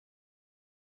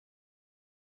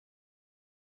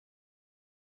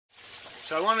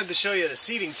So I wanted to show you the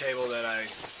seating table that I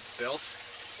built.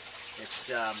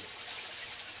 It's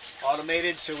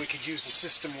automated, so we could use the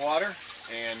system water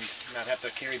and not have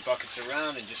to carry buckets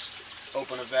around, and just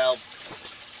open a valve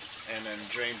and then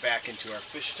drain back into our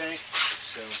fish tank.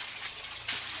 So,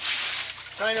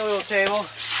 tiny little table.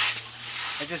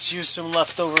 I just used some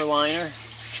leftover liner,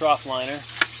 trough liner,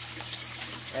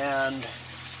 and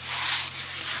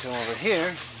go over here,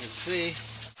 you'll see,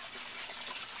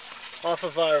 off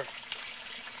of our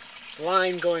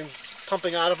line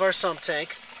pumping out of our sump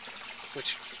tank,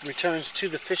 which returns to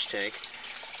the fish tank.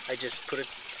 I just put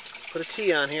a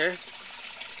T on here,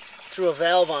 threw a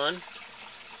valve on,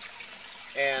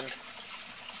 and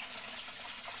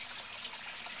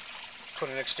put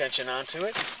an extension onto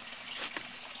it.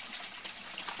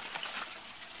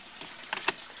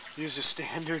 Use a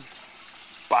standard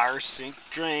bar sink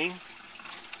drain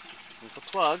with a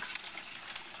plug,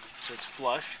 so it's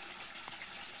flush.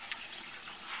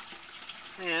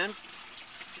 And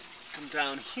come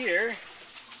down here,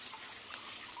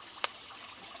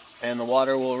 and the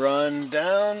water will run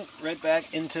down right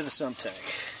back into the sump tank,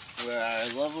 where our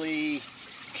lovely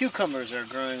cucumbers are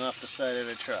growing off the side of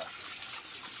the truck.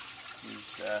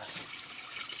 These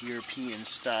European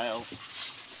style.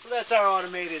 So that's our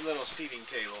automated little seating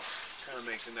table. Kind of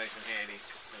makes it nice and handy,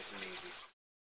 nice and easy.